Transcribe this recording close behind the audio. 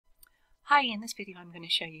Hi, in this video I'm going to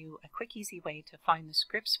show you a quick easy way to find the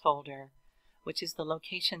scripts folder, which is the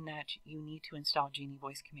location that you need to install Genie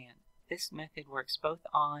Voice Command. This method works both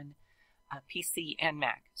on PC and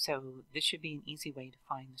Mac, so this should be an easy way to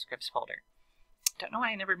find the scripts folder. Don't know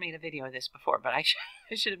why I never made a video of this before, but I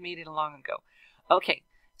should have made it long ago. Okay,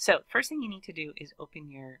 so first thing you need to do is open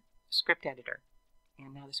your script editor.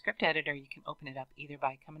 And now the script editor, you can open it up either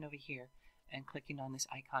by coming over here and clicking on this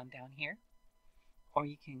icon down here, or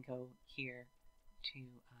you can go here to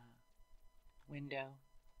Window,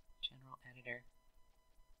 General Editor,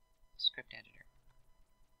 Script Editor.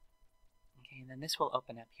 Okay, and then this will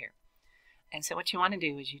open up here. And so what you want to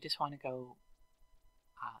do is you just want to go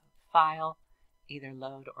File, either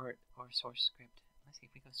Load or Source Script. Let's see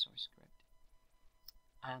if we go Source Script.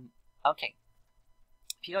 Okay,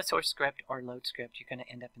 if you go Source Script or Load Script, you're going to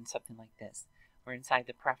end up in something like this, where inside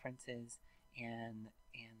the Preferences and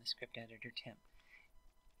the Script Editor temp.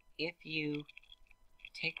 If you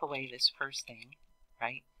take away this first thing,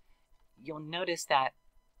 right, you'll notice that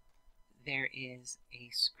there is a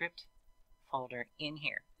script folder in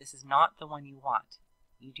here. This is not the one you want.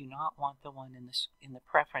 You do not want the one in the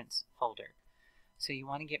preference folder. So you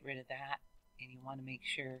want to get rid of that, and you want to make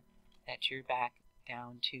sure that you're back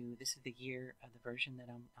down to, this is the year of the version that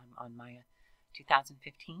I'm on Maya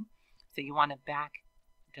 2015. So you want to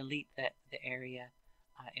delete the area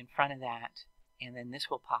in front of that, and then this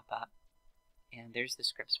will pop up, and there's the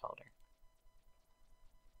scripts folder.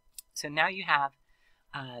 So now you have,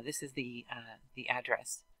 this is the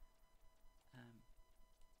address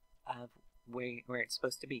of where it's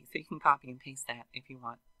supposed to be. So you can copy and paste that if you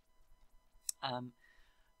want, and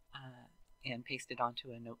paste it onto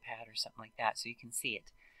a notepad or something like that so you can see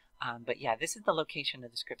it. But yeah, this is the location of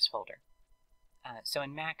the scripts folder. So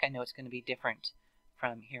in Mac, I know it's going to be different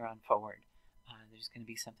from here on forward. There's going to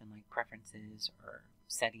be something like preferences or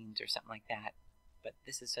settings or something like that. But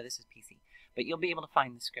this is PC. But you'll be able to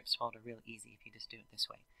find the scripts folder real easy if you just do it this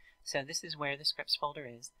way. So this is where the scripts folder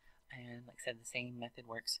is, and like I said, the same method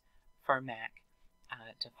works for Mac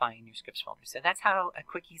to find your scripts folder. So that's how a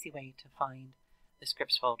quick, easy way to find the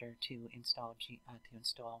scripts folder to install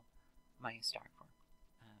MayaStar for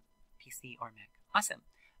PC or Mac. Awesome.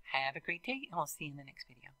 Have a great day, and we'll see you in the next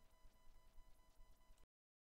video.